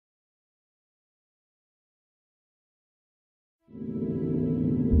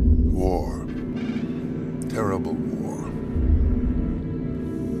War. Terrible war.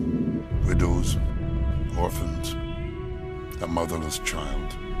 Widows, orphans, a motherless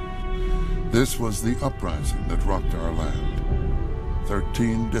child. This was the uprising that rocked our land.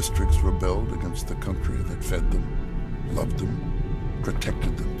 13 districts rebelled against the country that fed them, loved them,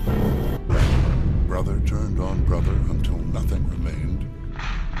 protected them. Brother turned on brother until nothing remained.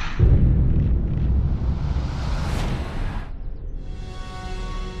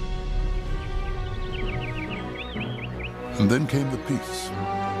 And then came the peace,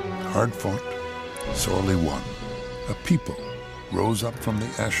 hard fought, sorely won. A people rose up from the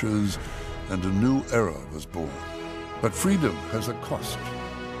ashes, and a new era was born. But freedom has a cost.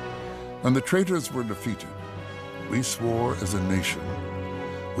 When the traitors were defeated, we swore as a nation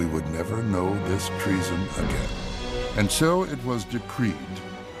we would never know this treason again. And so it was decreed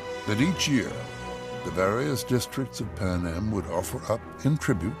that each year the various districts of Pan Am would offer up in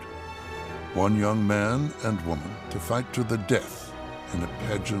tribute one young man and woman to fight to the death in a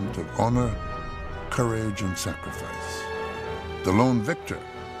pageant of honor, courage, and sacrifice. The lone victor,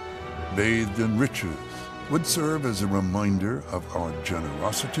 bathed in riches, would serve as a reminder of our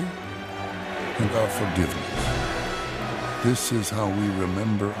generosity and our forgiveness. This is how we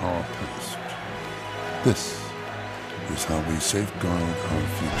remember our past. This is how we safeguard our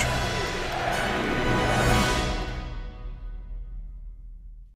future.